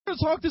going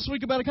to talk this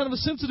week about a kind of a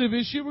sensitive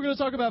issue. We're going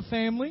to talk about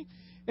family.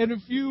 And if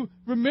you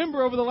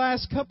remember over the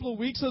last couple of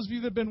weeks, those of you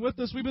that have been with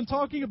us, we've been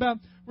talking about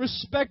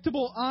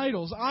respectable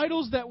idols.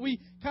 Idols that we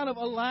kind of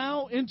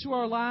allow into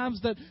our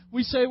lives that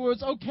we say, well,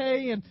 it's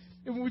okay. And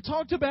we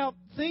talked about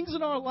things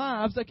in our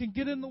lives that can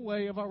get in the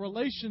way of our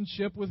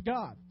relationship with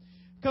God.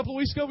 A couple of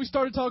weeks ago, we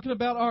started talking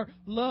about our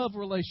love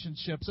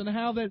relationships and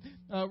how that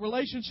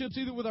relationships,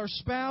 either with our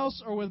spouse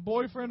or with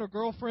boyfriend or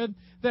girlfriend,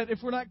 that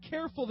if we're not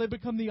careful, they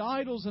become the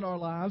idols in our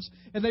lives,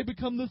 and they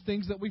become the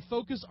things that we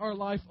focus our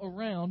life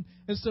around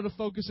instead of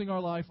focusing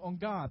our life on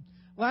God.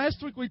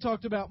 Last week, we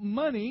talked about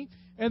money,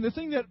 and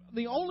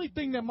the only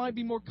thing that might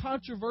be more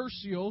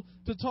controversial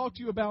to talk to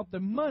you about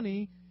than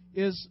money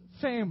is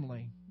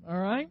family. All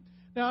right?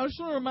 Now, I just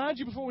want to remind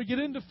you before we get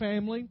into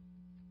family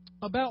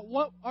about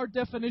what our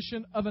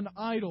definition of an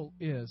idol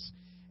is.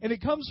 And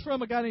it comes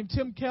from a guy named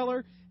Tim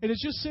Keller, and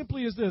it's just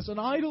simply as this. An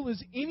idol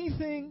is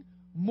anything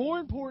more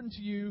important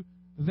to you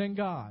than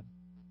God.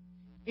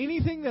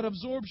 Anything that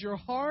absorbs your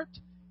heart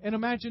and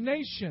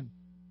imagination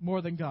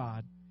more than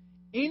God.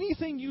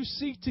 Anything you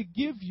seek to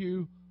give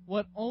you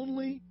what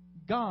only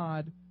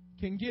God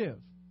can give.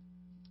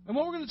 And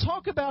what we're going to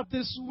talk about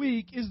this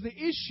week is the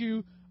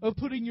issue of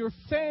putting your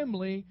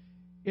family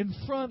in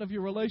front of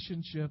your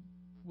relationship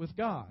with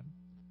God.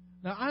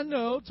 Now, I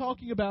know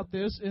talking about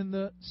this in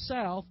the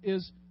South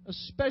is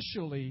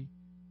especially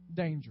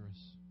dangerous.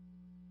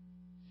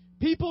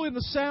 People in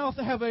the South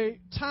have a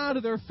tie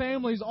to their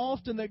families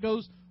often that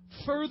goes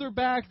further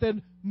back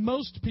than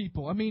most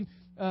people. I mean,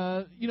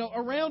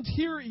 around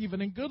here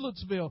even, in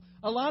Goodlettsville,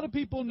 a lot of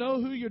people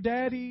know who your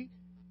daddy's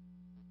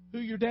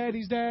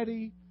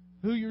daddy,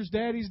 who your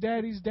daddy's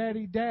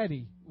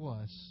daddy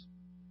was.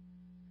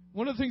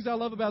 One of the things I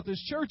love about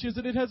this church is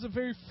that it has a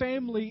very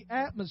family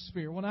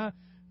atmosphere. When I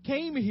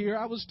came here,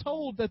 I was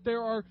told that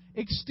there are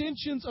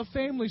extensions of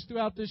families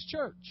throughout this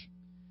church.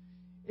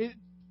 It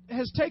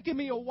has taken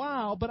me a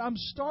while, but I'm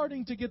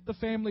starting to get the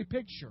family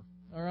picture,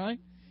 all right?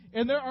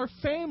 And there are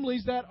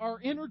families that are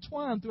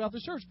intertwined throughout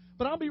the church.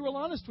 But I'll be real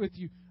honest with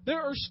you.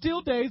 There are still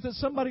days that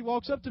somebody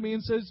walks up to me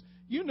and says,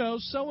 you know,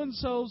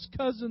 so-and-so's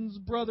cousin's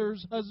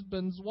brother's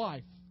husband's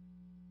wife.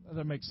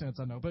 That makes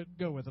sense, I know, but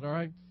go with it, all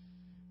right?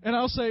 And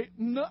I'll say,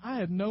 no, I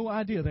had no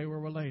idea they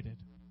were related,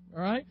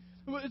 all right?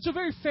 It's a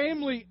very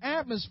family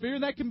atmosphere,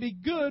 and that can be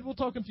good. We'll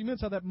talk in a few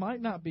minutes how that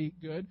might not be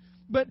good.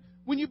 But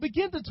when you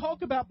begin to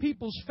talk about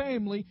people's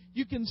family,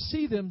 you can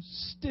see them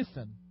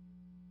stiffen.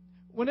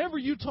 Whenever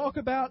you talk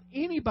about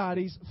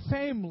anybody's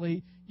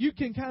family, you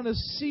can kind of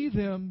see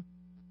them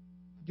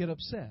get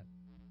upset.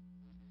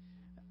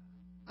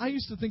 I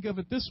used to think of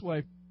it this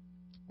way.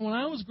 When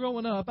I was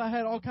growing up, I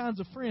had all kinds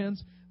of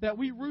friends that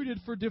we rooted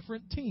for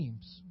different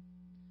teams.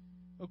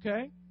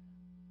 Okay?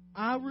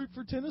 I root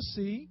for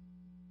Tennessee.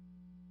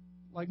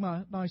 Like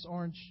my nice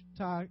orange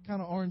tie,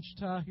 kind of orange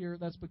tie here.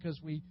 That's because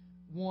we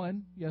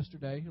won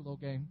yesterday, a little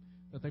game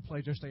that they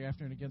played yesterday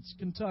afternoon against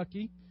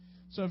Kentucky.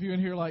 Some of you in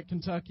here like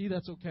Kentucky.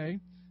 That's okay.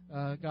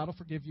 God will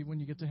forgive you when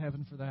you get to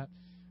heaven for that.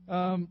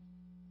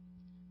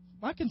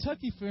 My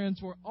Kentucky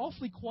friends were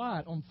awfully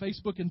quiet on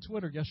Facebook and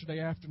Twitter yesterday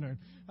afternoon.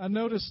 I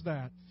noticed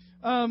that.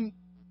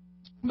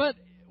 But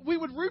we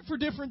would root for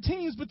different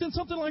teams, but then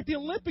something like the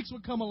Olympics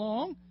would come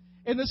along.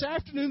 And this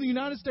afternoon, the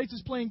United States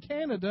is playing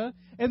Canada,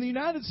 and the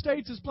United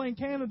States is playing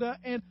Canada,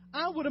 and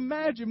I would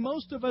imagine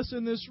most of us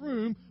in this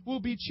room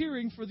will be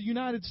cheering for the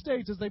United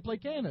States as they play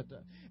Canada.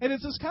 And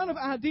it's this kind of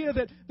idea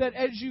that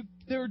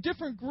there are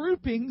different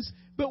groupings,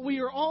 but we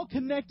are all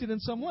connected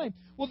in some way.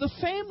 Well, the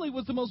family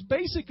was the most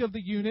basic of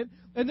the unit,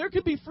 and there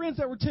could be friends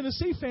that were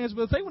Tennessee fans,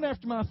 but if they went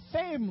after my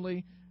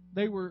family,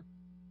 they were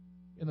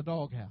in the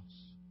doghouse.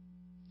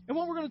 And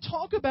what we're going to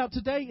talk about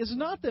today is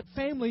not that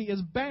family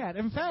is bad.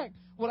 In fact,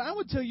 what I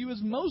would tell you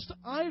is most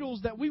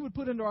idols that we would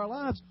put into our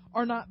lives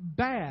are not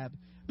bad.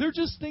 They're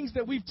just things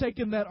that we've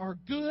taken that are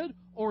good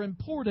or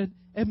important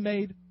and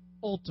made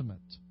ultimate.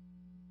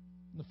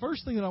 And the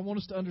first thing that I want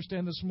us to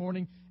understand this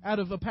morning out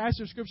of a passage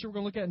of Scripture we're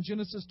going to look at in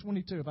Genesis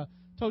 22. Have I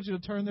told you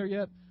to turn there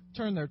yet?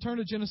 Turn there. Turn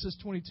to Genesis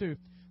 22.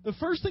 The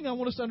first thing I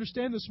want us to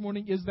understand this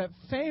morning is that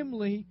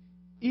family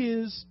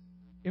is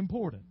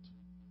important.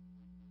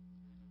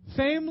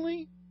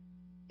 Family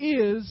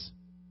is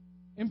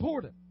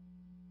important.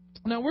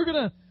 Now, we're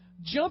going to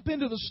jump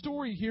into the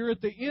story here at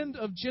the end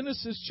of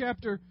Genesis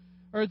chapter,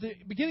 or at the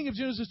beginning of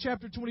Genesis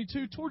chapter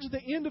 22, towards the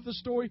end of the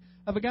story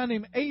of a guy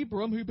named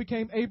Abram who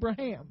became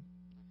Abraham.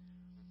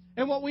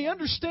 And what we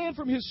understand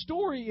from his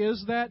story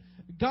is that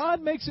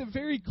God makes it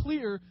very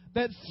clear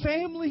that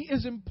family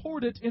is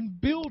important in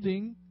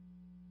building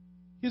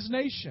His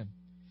nation.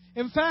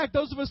 In fact,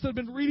 those of us that have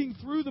been reading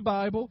through the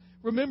Bible,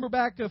 remember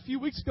back a few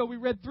weeks ago we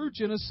read through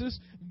Genesis,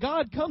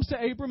 God comes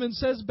to Abram and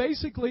says,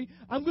 basically,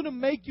 I'm going to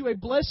make you a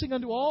blessing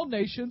unto all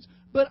nations,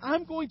 but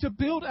I'm going to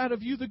build out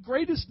of you the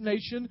greatest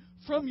nation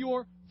from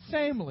your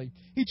family.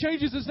 He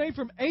changes his name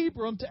from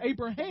Abram to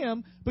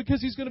Abraham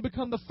because he's going to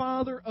become the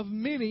father of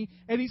many.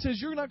 And he says,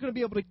 you're not going to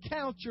be able to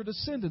count your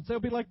descendants. They'll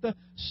be like the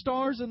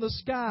stars in the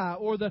sky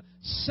or the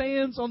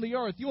sands on the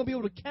earth. You won't be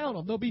able to count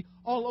them. They'll be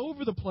all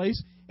over the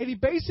place. And he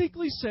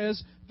basically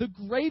says the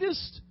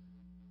greatest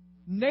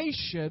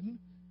nation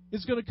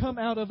is going to come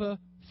out of a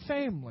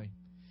family.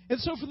 And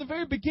so from the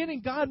very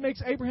beginning, God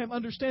makes Abraham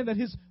understand that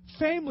his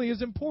family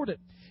is important.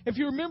 If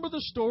you remember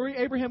the story,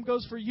 Abraham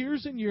goes for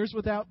years and years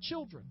without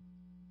children.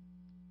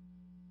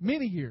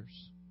 Many years.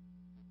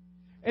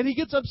 And he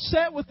gets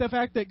upset with the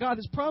fact that God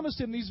has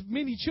promised him these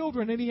many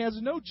children and he has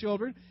no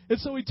children. And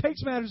so he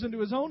takes matters into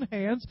his own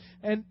hands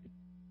and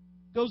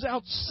goes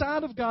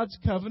outside of God's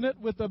covenant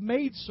with a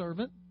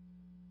maidservant.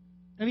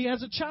 And he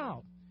has a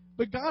child.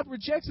 But God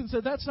rejects and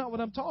said, that's not what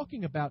I'm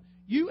talking about.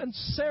 You and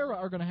Sarah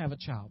are going to have a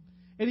child.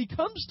 And he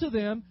comes to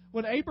them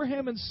when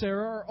Abraham and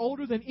Sarah are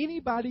older than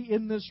anybody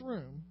in this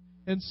room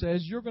and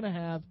says, you're going to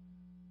have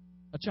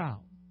a child.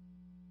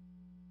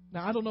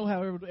 Now, I don't know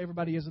how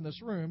everybody is in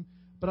this room,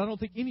 but I don't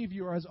think any of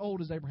you are as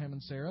old as Abraham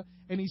and Sarah.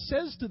 And he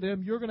says to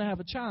them, you're going to have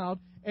a child.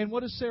 And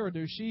what does Sarah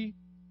do? She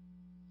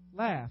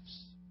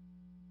laughs.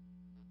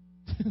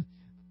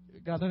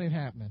 God, that ain't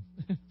happening.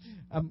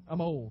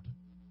 I'm old.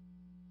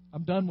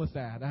 I'm done with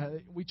that.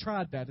 We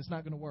tried that. It's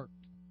not going to work.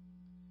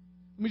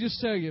 Let me just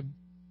tell you,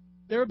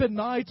 there have been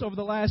nights over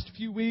the last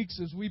few weeks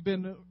as we've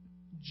been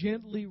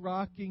gently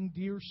rocking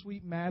dear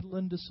sweet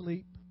Madeline to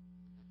sleep,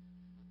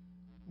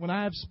 when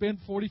I have spent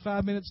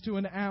 45 minutes to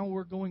an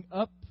hour going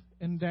up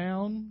and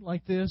down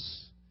like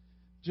this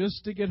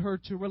just to get her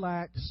to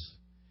relax,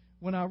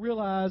 when I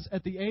realize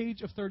at the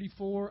age of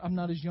 34 I'm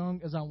not as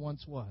young as I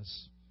once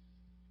was.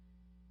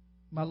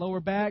 My lower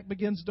back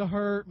begins to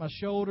hurt. My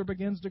shoulder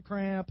begins to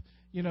cramp.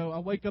 I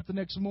wake up the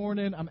next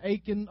morning, I'm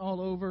aching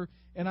all over,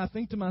 and I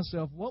think to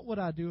myself, what would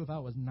I do if I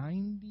was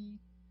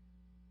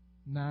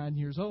 99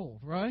 years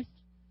old, right?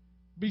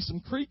 Be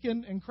some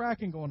creaking and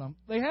cracking going on.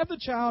 They have the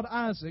child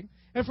Isaac,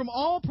 and from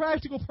all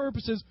practical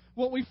purposes,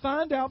 what we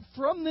find out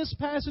from this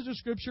passage of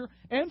Scripture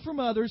and from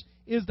others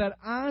is that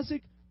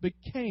Isaac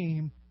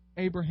became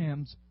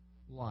Abraham's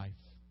life.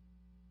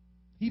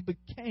 He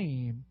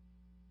became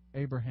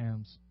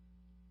Abraham's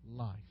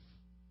life.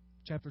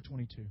 Chapter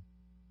 22.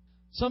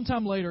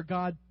 Sometime later,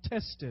 God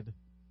tested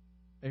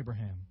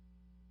Abraham.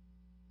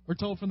 We're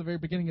told from the very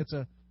beginning it's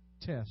a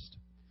test.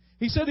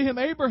 He said to him,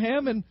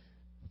 Abraham, and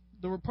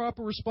the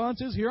proper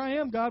response is, here I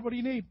am, God, what do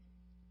you need?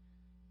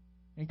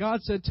 And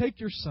God said, take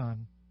your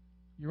son,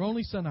 your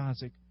only son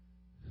Isaac,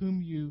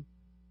 whom you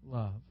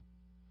love.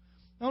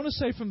 I want to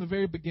say from the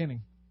very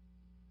beginning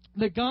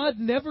that God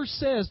never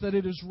says that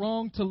it is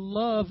wrong to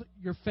love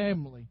your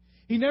family.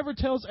 He never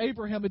tells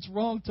Abraham it's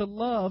wrong to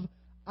love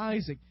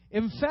Isaac.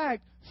 In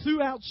fact,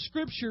 throughout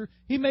Scripture,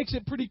 He makes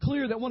it pretty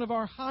clear that one of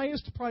our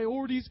highest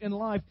priorities in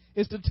life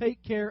is to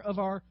take care of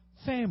our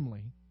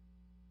family,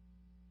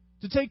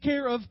 to take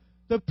care of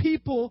the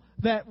people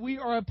that we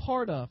are a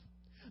part of.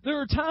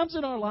 There are times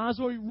in our lives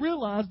where we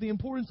realize the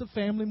importance of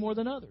family more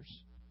than others.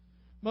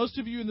 Most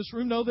of you in this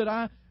room know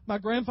that my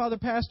grandfather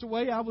passed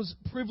away. I was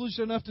privileged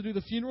enough to do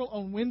the funeral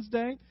on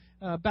Wednesday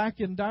back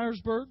in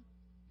Dyersburg.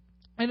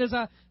 And as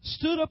I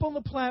stood up on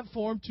the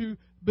platform to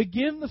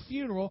begin the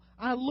funeral,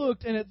 I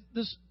looked, and at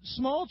this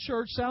small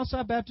church,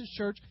 Southside Baptist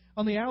Church,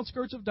 on the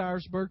outskirts of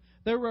Dyersburg,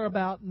 there were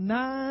about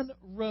 9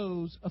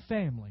 rows of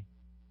family.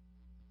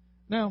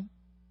 Now,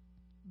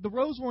 the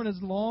rows weren't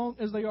as long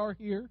as they are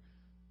here,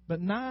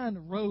 but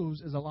 9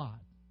 rows is a lot.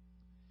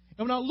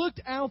 And when I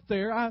looked out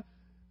there, I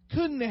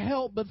couldn't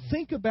help but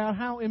think about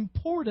how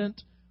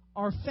important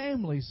our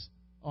families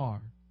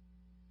are.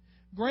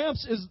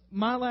 Gramps is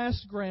my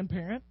last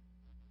grandparent.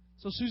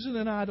 So Susan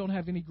and I don't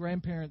have any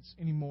grandparents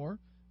anymore.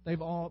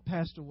 They've all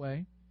passed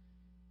away.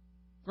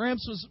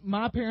 Gramps was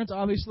my parents'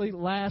 obviously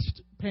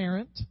last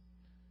parent.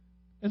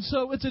 And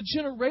so it's a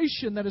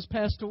generation that has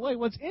passed away.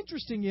 What's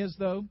interesting is,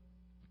 though,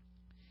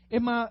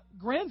 in my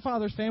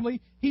grandfather's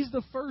family, he's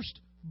the first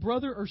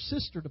brother or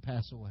sister to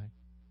pass away.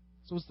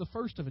 So it's the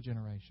first of a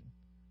generation.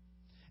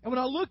 And when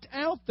I looked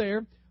out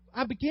there,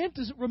 I began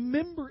to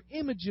remember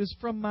images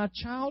from my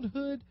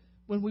childhood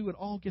when we would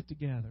all get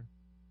together.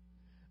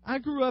 I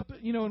grew up,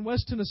 in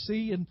West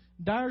Tennessee, in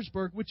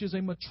Dyersburg, which is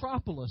a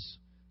metropolis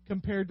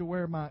compared to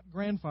where my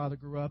grandfather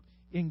grew up,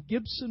 in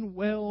Gibson,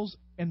 Wells,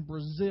 and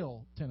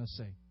Brazil,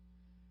 Tennessee.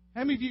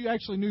 How many of you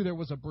actually knew there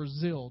was a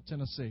Brazil,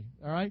 Tennessee?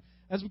 All right?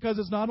 That's because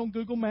it's not on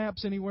Google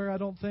Maps anywhere, I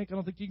don't think. I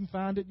don't think you can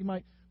find it. You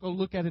might go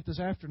look at it this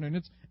afternoon.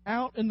 It's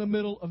out in the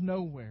middle of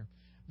nowhere.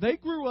 They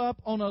grew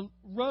up on a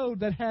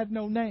road that had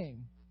no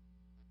name.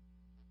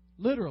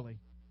 Literally.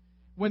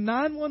 When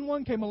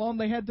 911 came along,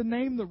 they had to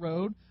name the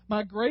road.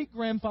 My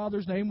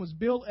great-grandfather's name was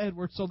Bill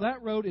Edwards, so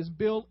that road is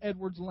Bill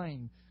Edwards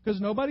Lane, because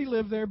nobody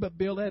lived there but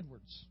Bill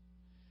Edwards.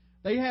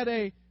 They had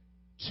a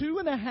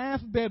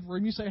 2.5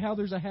 bedroom. You say, how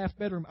there's a half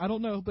bedroom? I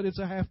don't know, but it's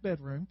a half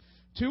bedroom.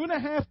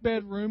 2.5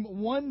 bedroom,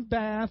 1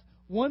 bath,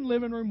 1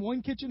 living room,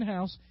 1 kitchen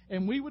house,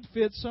 and we would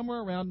fit somewhere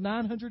around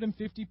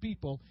 950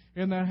 people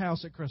in that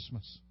house at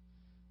Christmas.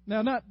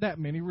 Now, not that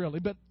many,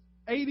 really, but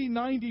 80,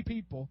 90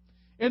 people.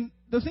 And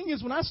the thing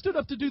is, when I stood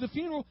up to do the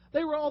funeral,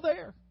 they were all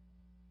there.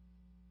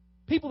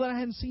 People that I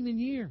hadn't seen in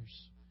years.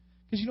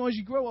 Because, as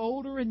you grow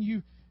older and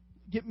you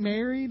get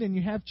married and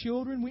you have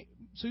children,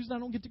 Susan and I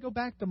don't get to go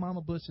back to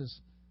Mama Bush's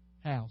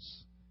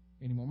house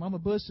anymore. Mama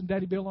Bush and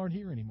Daddy Bill aren't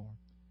here anymore.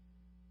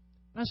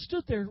 And I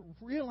stood there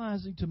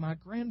realizing to my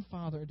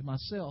grandfather and to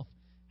myself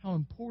how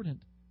important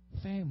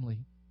family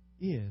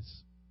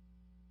is.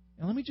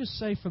 And let me just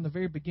say from the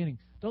very beginning,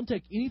 don't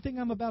take anything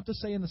I'm about to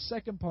say in the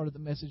second part of the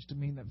message to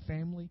mean that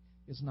family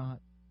is not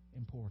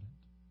important.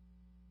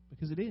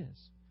 Because it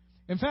is.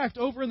 In fact,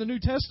 over in the New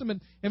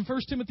Testament, in 1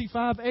 Timothy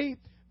 5:8,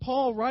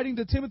 Paul, writing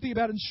to Timothy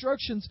about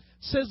instructions,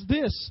 says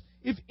this: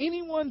 if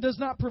anyone does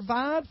not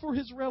provide for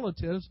his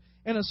relatives,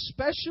 and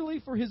especially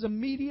for his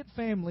immediate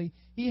family,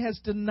 he has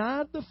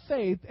denied the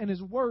faith and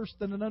is worse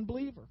than an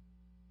unbeliever.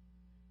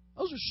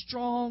 Those are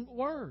strong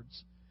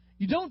words.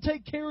 You don't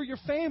take care of your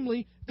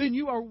family, then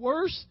you are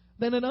worse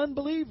than an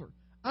unbeliever.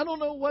 I don't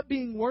know what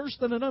being worse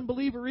than an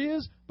unbeliever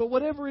is, but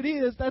whatever it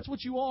is, that's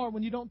what you are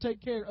when you don't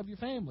take care of your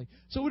family.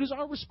 So it is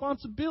our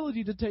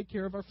responsibility to take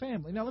care of our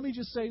family. Now, let me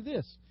just say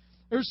this.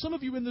 There are some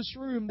of you in this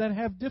room that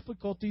have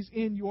difficulties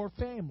in your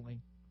family.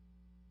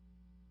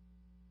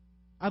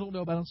 I don't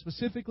know about them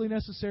specifically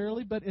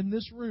necessarily, but in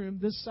this room,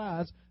 this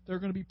size, there are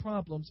going to be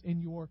problems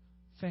in your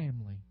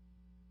family.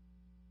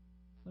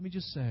 Let me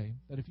just say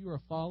that if you are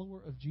a follower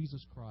of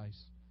Jesus Christ,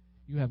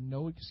 you have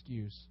no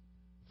excuse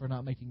for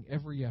not making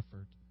every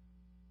effort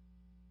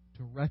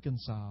to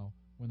reconcile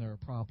when there are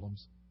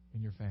problems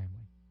in your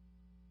family.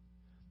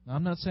 Now,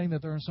 I'm not saying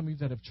that there are some of you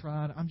that have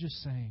tried. I'm just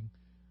saying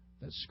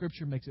that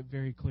Scripture makes it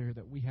very clear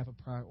that we have a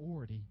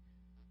priority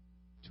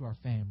to our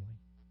family.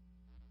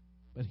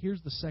 But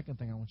here's the second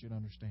thing I want you to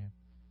understand.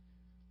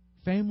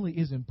 Family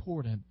is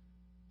important,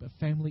 but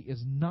family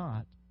is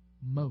not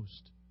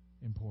most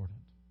important.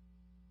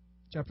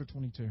 Chapter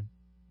 22.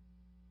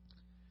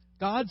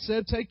 God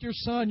said, take your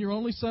son, your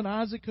only son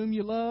Isaac, whom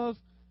you love.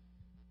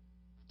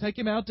 Take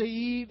him out to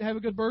eat, have a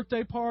good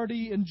birthday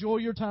party, enjoy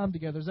your time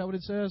together. Is that what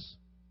it says?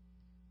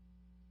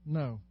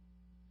 No.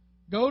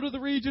 Go to the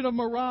region of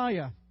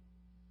Moriah.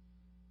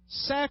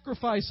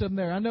 Sacrifice him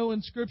there. I know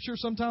in Scripture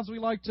sometimes we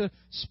like to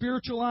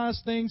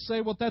spiritualize things,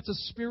 say, well, that's a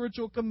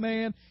spiritual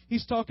command.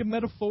 He's talking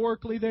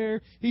metaphorically there.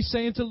 He's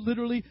saying to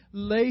literally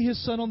lay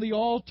his son on the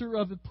altar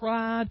of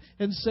pride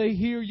and say,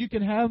 here, you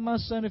can have my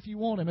son if you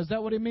want him. Is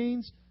that what it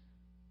means?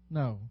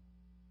 No.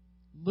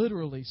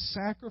 Literally,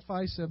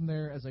 sacrifice him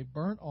there as a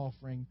burnt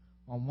offering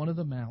on one of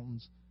the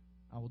mountains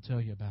I will tell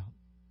you about.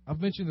 I've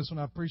mentioned this when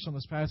I've preached on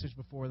this passage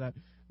before, that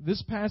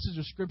this passage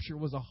of Scripture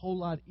was a whole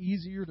lot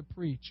easier to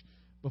preach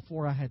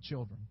before I had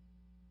children.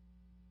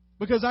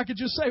 Because I could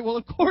just say, well,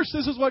 of course,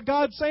 this is what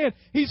God's saying.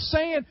 He's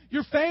saying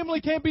your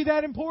family can't be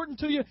that important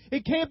to you.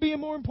 It can't be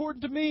more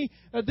important to me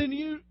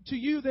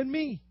than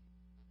me.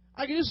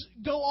 I can just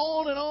go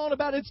on and on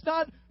about it.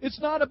 It's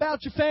not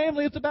about your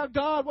family. It's about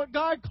God, what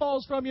God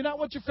calls from you, not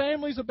what your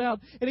family's about.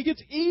 And it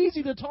gets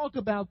easy to talk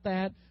about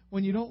that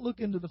when you don't look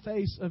into the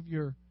face of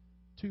your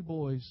 2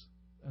 boys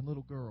and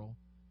little girl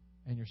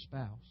and your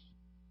spouse.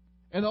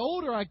 And the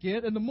older I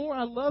get, and the more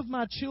I love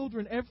my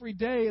children every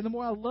day, and the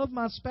more I love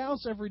my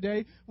spouse every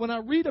day, when I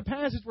read a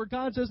passage where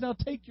God says, now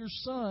take your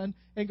son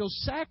and go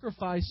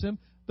sacrifice him,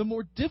 the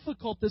more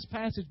difficult this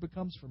passage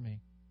becomes for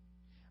me.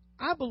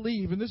 I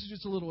believe, and this is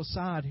just a little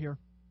aside here,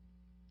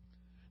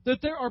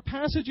 that there are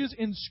passages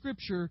in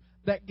Scripture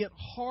that get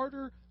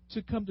harder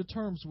to come to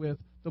terms with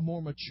the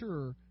more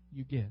mature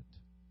you get.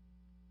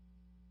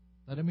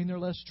 That doesn't mean they're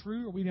less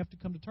true or we have to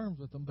come to terms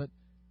with them, but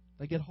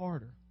they get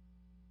harder.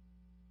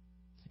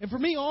 And for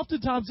me,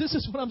 oftentimes, this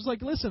is what I was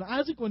like, listen,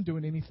 Isaac wasn't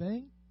doing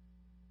anything.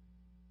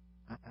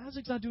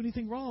 Isaac's not doing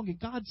anything wrong. And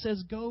God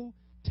says, go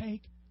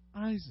take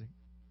Isaac.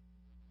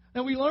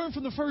 Now, we learn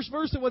from the first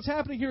verse that what's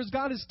happening here is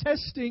God is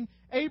testing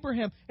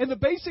Abraham. And the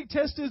basic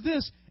test is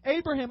this: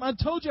 Abraham, I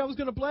told you I was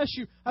going to bless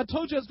you. I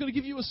told you I was going to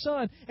give you a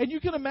son. And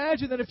you can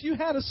imagine that if you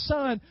had a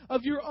son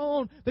of your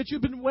own that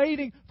you've been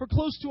waiting for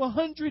close to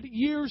 100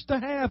 years to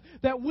have,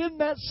 that when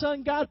that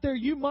son got there,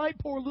 you might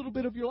pour a little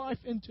bit of your life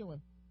into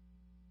him.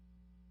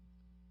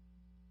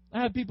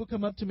 I have people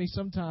come up to me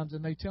sometimes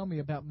and they tell me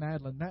about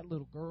Madeline. That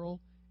little girl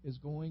is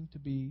going to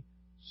be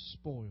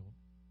spoiled.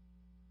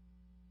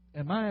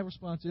 And my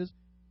response is,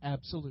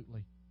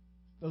 absolutely.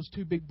 Those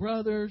 2 big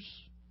brothers,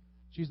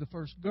 she's the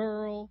first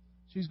girl,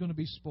 she's going to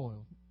be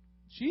spoiled.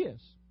 She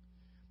is.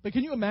 But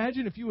can you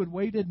imagine if you had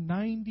waited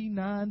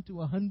 99 to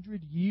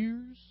 100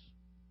 years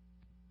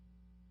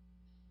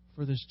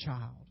for this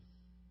child?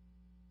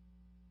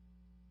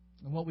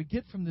 And what we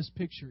get from this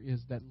picture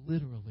is that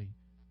literally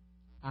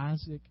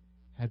Isaac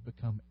had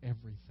become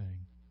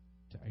everything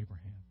to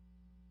Abraham.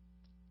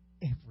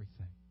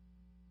 Everything.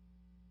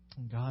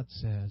 And God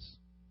says,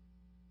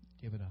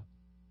 give it up.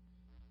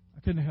 I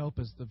couldn't help,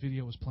 as the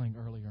video was playing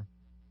earlier,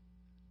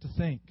 to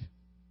think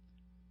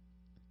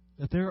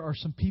that there are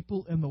some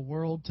people in the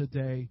world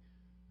today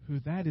who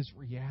that is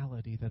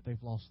reality, that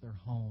they've lost their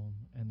home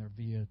and their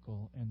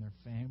vehicle and their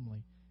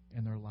family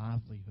and their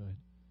livelihood.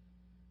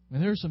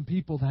 And there are some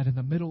people that in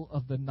the middle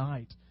of the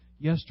night,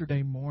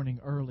 yesterday morning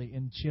early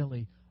in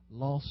Chile,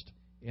 lost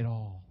it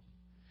all.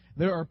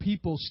 There are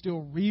people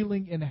still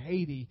reeling in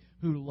Haiti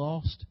who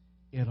lost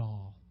it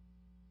all.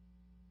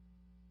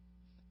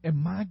 And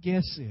my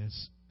guess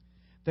is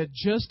that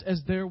just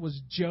as there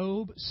was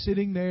Job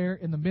sitting there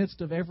in the midst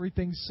of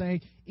everything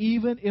saying,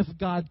 even if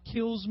God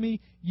kills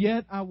me,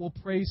 yet I will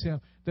praise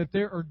Him, that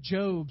there are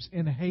Jobs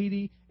in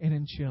Haiti and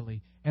in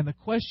Chile. And the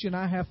question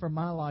I have for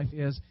my life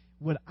is,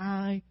 would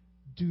I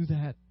do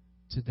that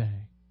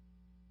today?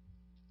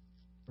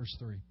 Verse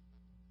 3.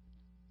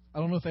 I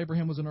don't know if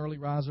Abraham was an early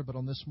riser, but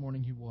on this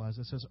morning he was.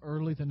 It says,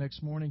 early the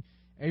next morning,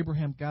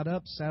 Abraham got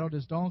up, saddled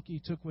his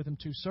donkey, took with him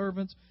 2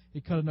 servants.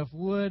 He cut enough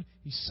wood.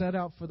 He set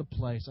out for the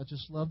place. I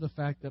just love the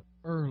fact that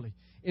early.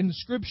 In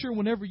Scripture,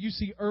 whenever you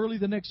see early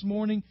the next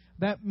morning,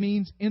 that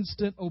means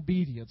instant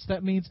obedience.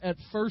 That means at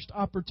first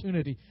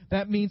opportunity.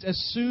 That means as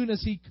soon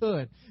as he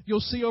could.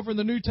 You'll see over in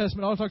the New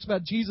Testament, all it talks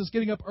about Jesus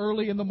getting up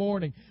early in the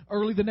morning,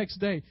 early the next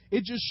day.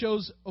 It just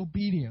shows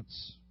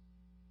obedience.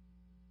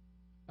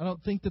 I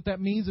don't think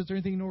that means that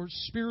there's anything more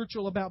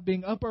spiritual about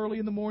being up early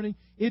in the morning.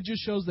 It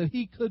just shows that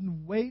he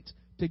couldn't wait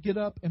to get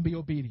up and be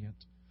obedient.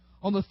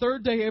 On the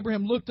 3rd day,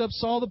 Abraham looked up,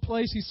 saw the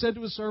place. He said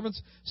to his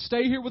servants,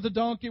 stay here with the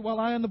donkey while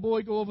I and the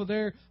boy go over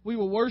there. We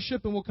will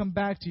worship and we'll come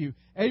back to you.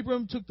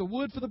 Abraham took the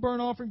wood for the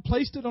burnt offering,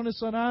 placed it on his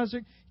son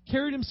Isaac,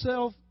 carried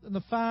himself in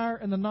the fire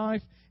and the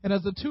knife. And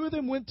as the 2 of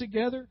them went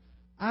together,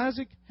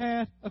 Isaac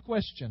had a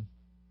question,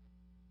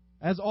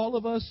 as all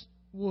of us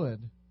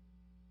would.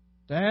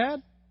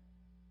 Dad?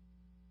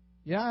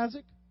 Yeah,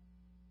 Isaac?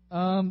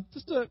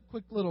 Just a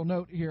quick little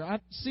note here. I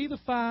see the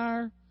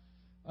fire.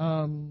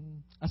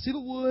 I see the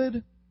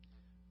wood,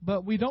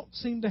 but we don't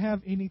seem to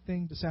have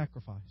anything to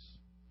sacrifice.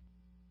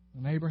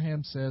 And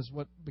Abraham says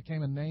what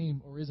became a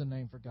name or is a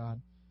name for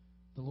God,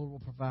 the Lord will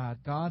provide.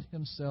 God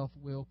Himself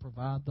will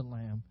provide the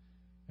lamb.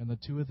 And the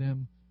 2 of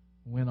them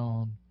went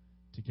on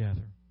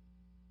together.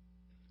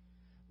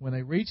 When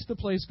they reached the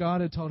place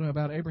God had told him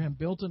about, Abraham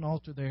built an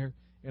altar there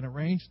and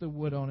arranged the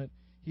wood on it.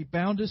 He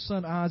bound his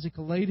son Isaac,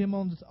 laid him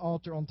on the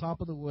altar on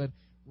top of the wood,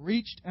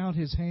 reached out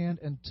his hand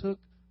and took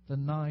the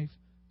knife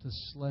to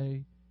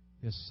slay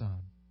his son.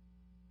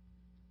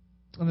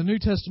 In the New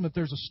Testament,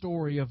 there's a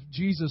story of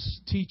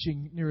Jesus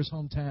teaching near his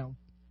hometown.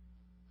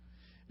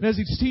 And as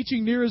he's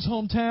teaching near his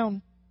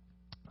hometown,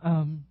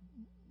 some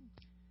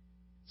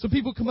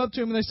people come up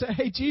to him and they say,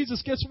 hey,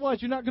 Jesus, guess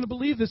what? You're not going to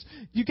believe this.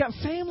 You've got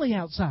family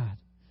outside.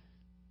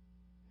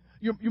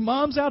 Your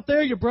mom's out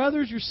there, your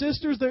brothers, your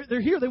sisters, they're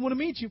here. They want to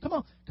meet you. Come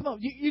on.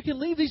 You can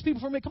leave these people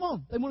for a minute. Come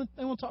on. They want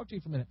to talk to you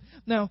for a minute.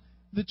 Now,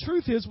 the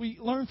truth is, we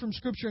learn from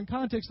Scripture and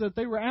context that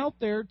they were out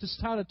there to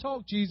try to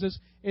talk Jesus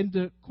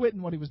into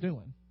quitting what he was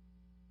doing.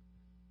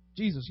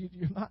 Jesus,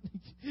 you're not.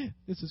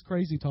 This is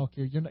crazy talk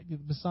here. You're not the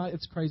Messiah.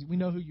 It's crazy. We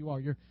know who you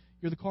are. You're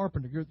the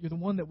carpenter. You're the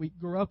one that we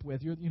grew up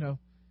with. You're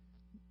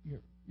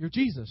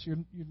Jesus.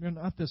 You're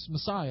not this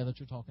Messiah that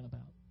you're talking about.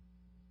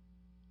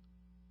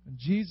 And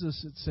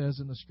Jesus, it says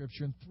in the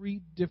Scripture, in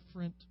 3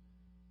 different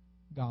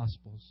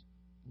Gospels,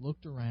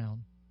 looked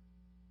around,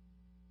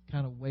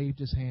 kind of waved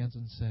his hands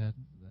and said,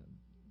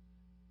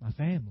 my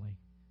family,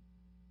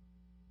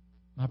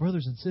 my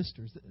brothers and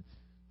sisters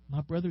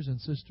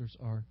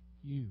are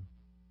you.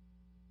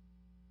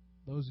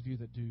 Those of you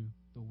that do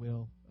the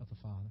will of the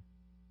Father.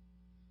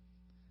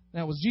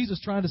 Now, was Jesus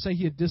trying to say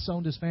he had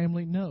disowned his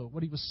family? No.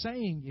 What he was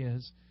saying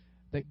is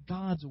that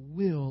God's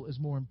will is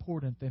more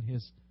important than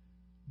his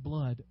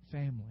blood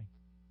family.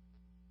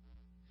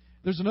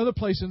 There's another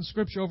place in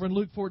Scripture over in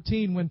Luke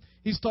 14 when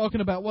he's talking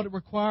about what it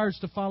requires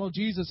to follow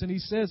Jesus, and he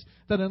says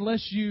that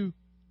unless you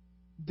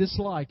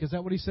dislike, is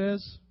that what he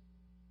says?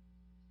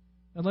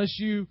 Unless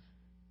you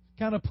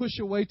kind of push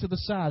away to the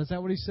side, is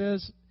that what he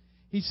says?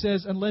 He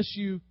says, unless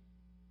you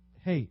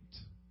hate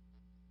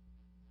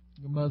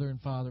your mother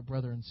and father,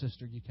 brother and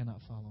sister, you cannot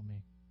follow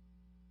me.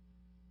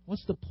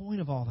 What's the point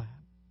of all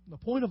that? The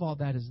point of all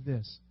that is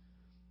this.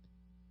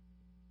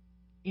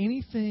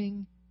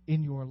 Anything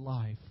in your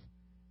life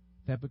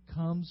that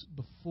becomes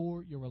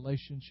before your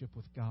relationship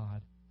with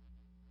God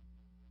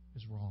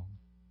is wrong.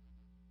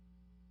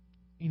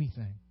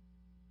 Anything.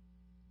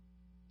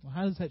 Well,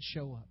 how does that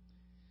show up?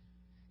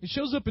 It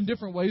shows up in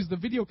different ways. The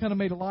video kind of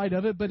made a light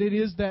of it, but it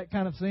is that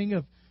kind of thing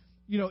of,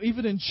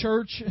 even in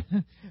church,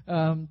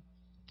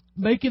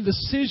 making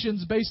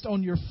decisions based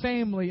on your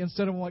family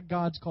instead of what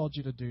God's called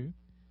you to do.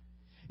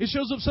 It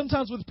shows up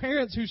sometimes with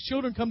parents whose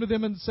children come to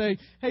them and say,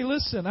 hey,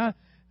 listen,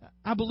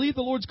 I believe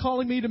the Lord's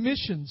calling me to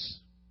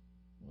missions.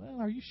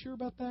 Well, are you sure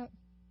about that?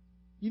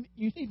 You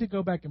need to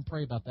go back and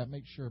pray about that.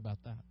 Make sure about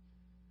that.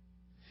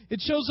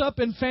 It shows up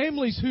in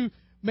families who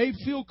may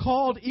feel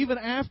called even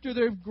after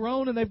they've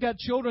grown and they've got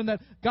children that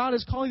God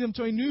is calling them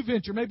to a new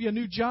venture, maybe a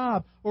new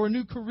job or a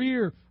new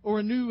career or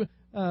a new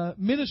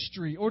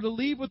ministry, or to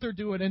leave what they're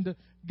doing and to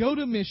go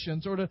to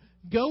missions, or to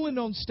go in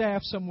on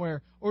staff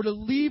somewhere, or to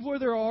leave where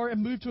they are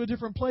and move to a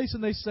different place.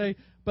 And they say,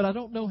 but I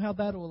don't know how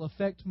that will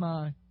affect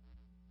my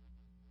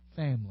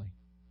family.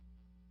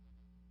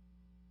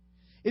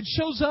 It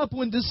shows up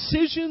when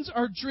decisions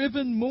are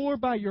driven more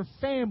by your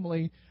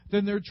family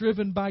than they're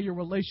driven by your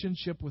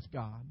relationship with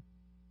God.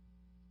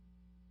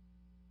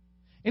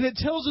 And it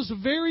tells us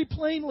very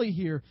plainly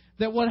here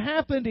that what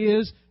happened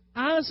is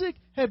Isaac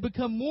had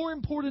become more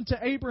important to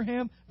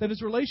Abraham than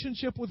his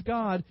relationship with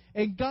God,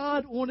 and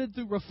God wanted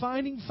through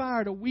refining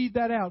fire to weed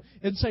that out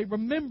and say,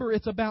 remember,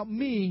 it's about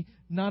me,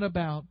 not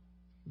about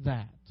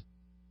that.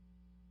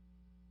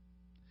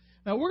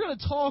 Now, we're going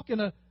to talk in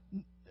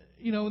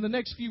the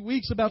next few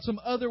weeks about some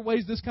other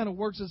ways this kind of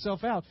works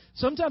itself out.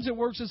 Sometimes it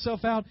works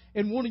itself out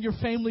in wanting your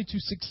family to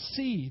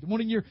succeed,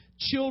 wanting your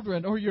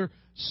children or your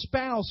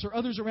spouse or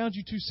others around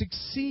you to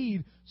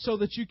succeed so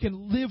that you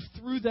can live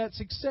through that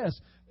success.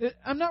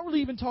 I'm not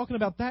really even talking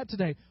about that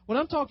today. What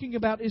I'm talking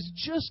about is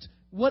just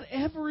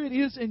whatever it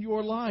is in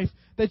your life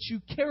that you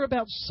care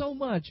about so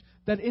much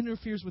that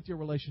interferes with your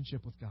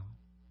relationship with God.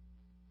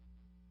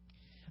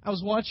 I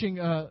was watching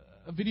a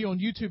video on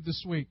YouTube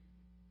this week,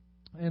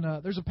 and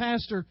there's a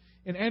pastor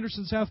in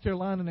Anderson, South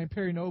Carolina named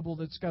Perry Noble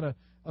that's got a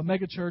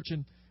mega church,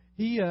 and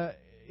he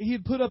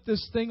had put up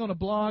this thing on a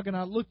blog, and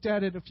I looked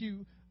at it a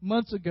few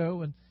months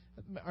ago, and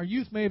our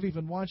youth may have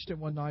even watched it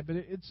one night, but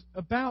it's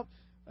about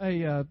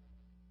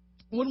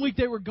one week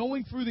they were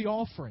going through the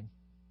offering.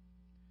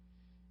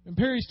 And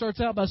Perry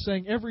starts out by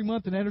saying every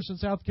month in Anderson,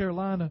 South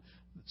Carolina,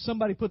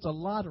 somebody puts a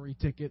lottery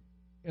ticket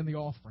in the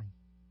offering.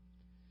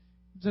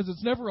 He says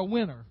it's never a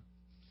winner.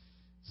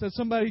 Said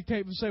somebody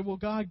came and said, well,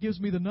 God gives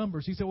me the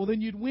numbers. He said, well,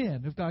 then you'd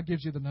win if God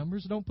gives you the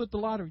numbers. Don't put the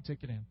lottery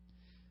ticket in.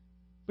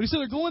 But he said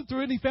they're going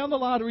through it, and he found the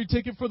lottery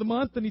ticket for the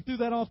month, and he threw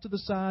that off to the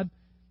side.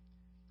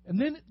 And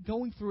then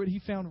going through it, he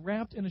found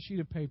wrapped in a sheet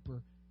of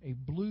paper a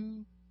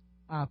blue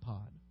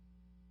iPod.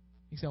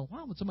 He said, well,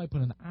 why would somebody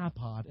put an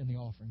iPod in the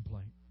offering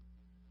plate?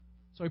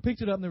 So he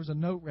picked it up, and there was a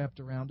note wrapped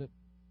around it.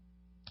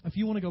 If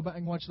you want to go back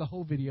and watch the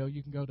whole video,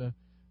 you can go to,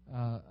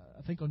 I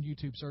think on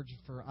YouTube, search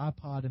for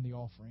iPod in the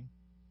offering.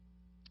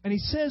 And he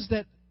says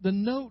that the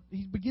note,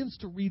 he begins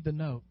to read the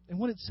note. And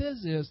what it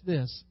says is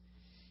this.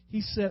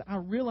 He said, I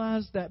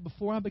realized that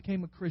before I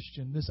became a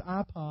Christian, this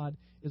iPod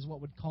is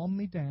what would calm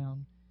me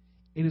down.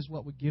 It is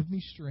what would give me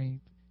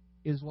strength.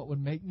 It is what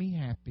would make me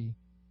happy.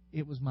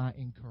 It was my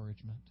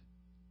encouragement.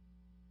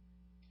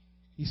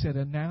 He said,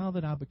 and now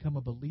that I've become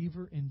a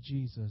believer in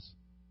Jesus,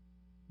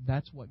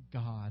 that's what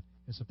God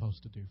is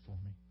supposed to do for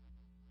me.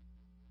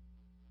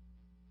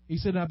 He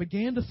said, I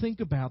began to think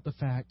about the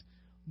fact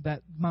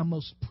that my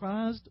most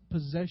prized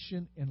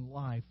possession in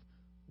life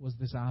was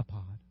this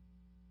iPod.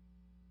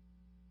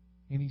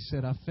 And he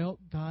said, I felt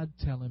God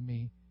telling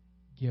me,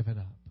 give it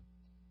up.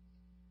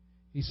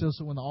 He said,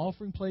 so when the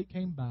offering plate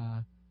came by,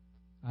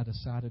 I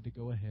decided to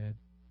go ahead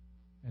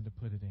and to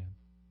put it in.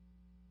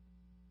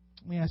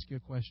 Let me ask you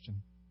a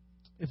question.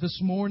 If this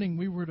morning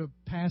we were to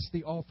pass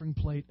the offering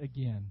plate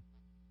again,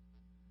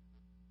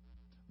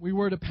 we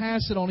were to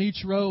pass it on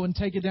each row and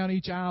take it down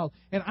each aisle,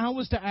 and I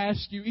was to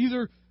ask you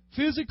either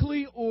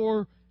physically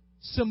or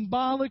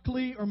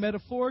symbolically or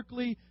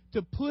metaphorically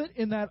to put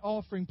in that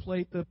offering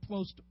plate the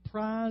most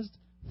prized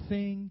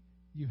thing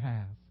you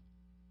have,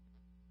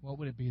 what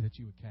would it be that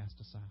you would cast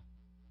aside?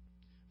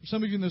 For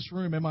some of you in this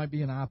room, it might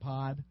be an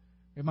iPod.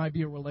 It might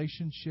be a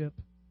relationship.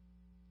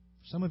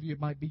 For some of you, it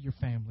might be your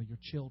family, your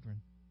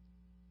children.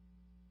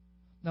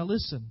 Now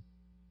listen,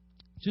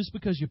 just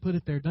because you put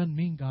it there doesn't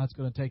mean God's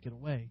going to take it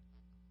away.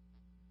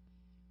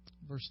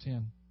 Verse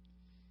 10.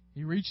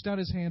 He reached out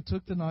his hand,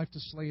 took the knife to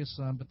slay his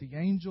son, but the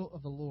angel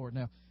of the Lord.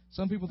 Now,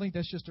 some people think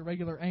that's just a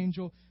regular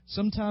angel.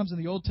 Sometimes in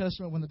the Old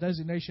Testament, when the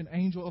designation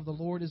angel of the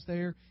Lord is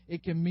there,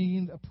 it can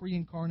mean a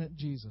pre-incarnate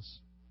Jesus.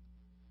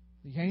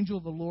 The angel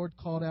of the Lord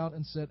called out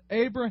and said,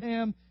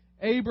 Abraham,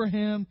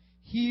 Abraham,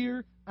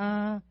 here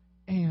I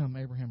am.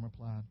 Abraham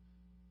replied.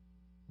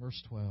 Verse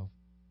 12.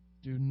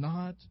 Do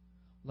not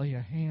lay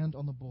a hand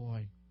on the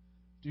boy.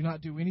 Do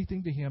not do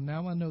anything to him.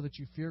 Now I know that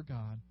you fear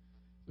God,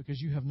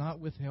 because you have not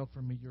withheld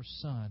from me your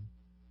son,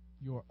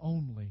 your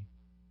only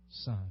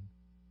son.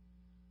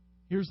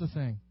 Here's the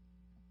thing.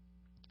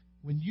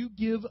 When you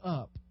give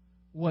up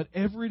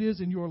whatever it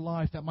is in your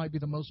life that might be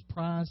the most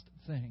prized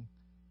thing,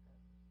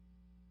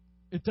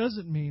 it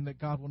doesn't mean that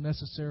God will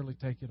necessarily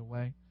take it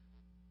away.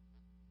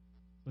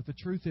 But the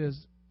truth is,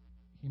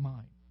 He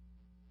might.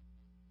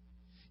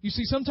 You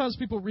see, sometimes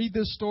people read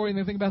this story and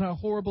they think about how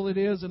horrible it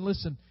is. And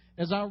listen,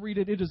 as I read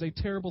it, it is a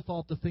terrible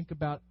thought to think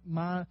about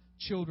my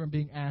children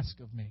being asked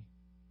of me.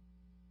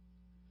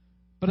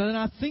 But then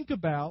I think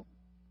about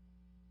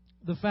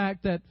the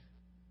fact that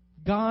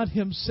God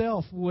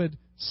Himself would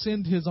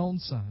send His own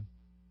Son.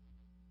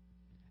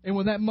 And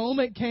when that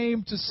moment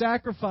came to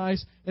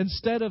sacrifice,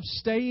 instead of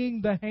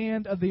staying the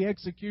hand of the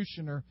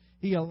executioner,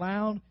 He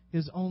allowed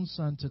His own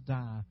Son to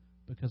die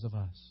because of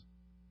us.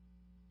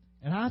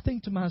 And I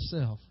think to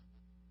myself,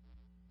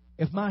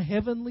 if my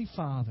Heavenly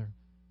Father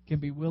can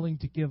be willing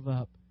to give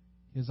up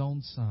His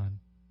own Son,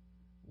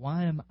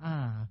 why am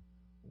I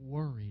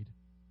worried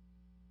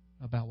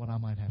about what I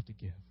might have to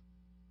give?